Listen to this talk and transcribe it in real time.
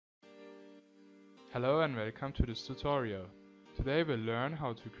Hello and welcome to this tutorial. Today we'll learn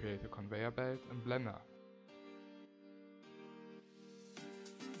how to create a conveyor belt in Blender.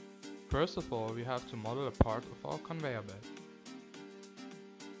 First of all, we have to model a part of our conveyor belt.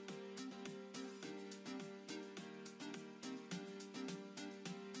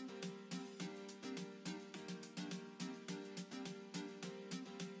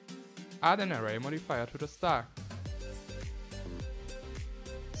 Add an array modifier to the stack.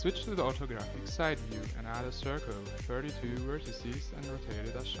 Switch to the orthographic side view and add a circle with 32 vertices and rotate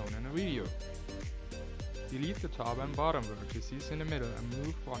it as shown in the video. Delete the top and bottom vertices in the middle and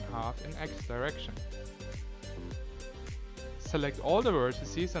move 1/2 in X direction. Select all the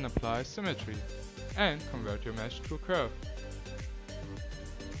vertices and apply symmetry, and convert your mesh to a curve.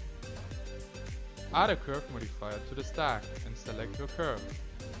 Add a curve modifier to the stack and select your curve.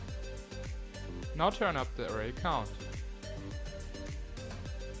 Now turn up the array count.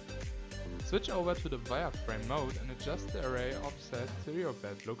 Switch over to the wireframe mode and adjust the array offset till your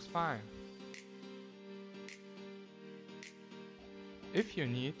belt looks fine. If you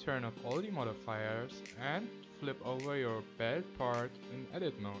need, turn off all the modifiers and flip over your belt part in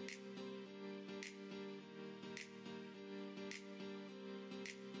edit mode.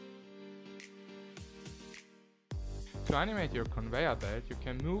 To animate your conveyor belt, you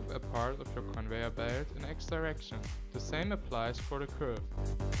can move a part of your conveyor belt in X direction. The same applies for the curve.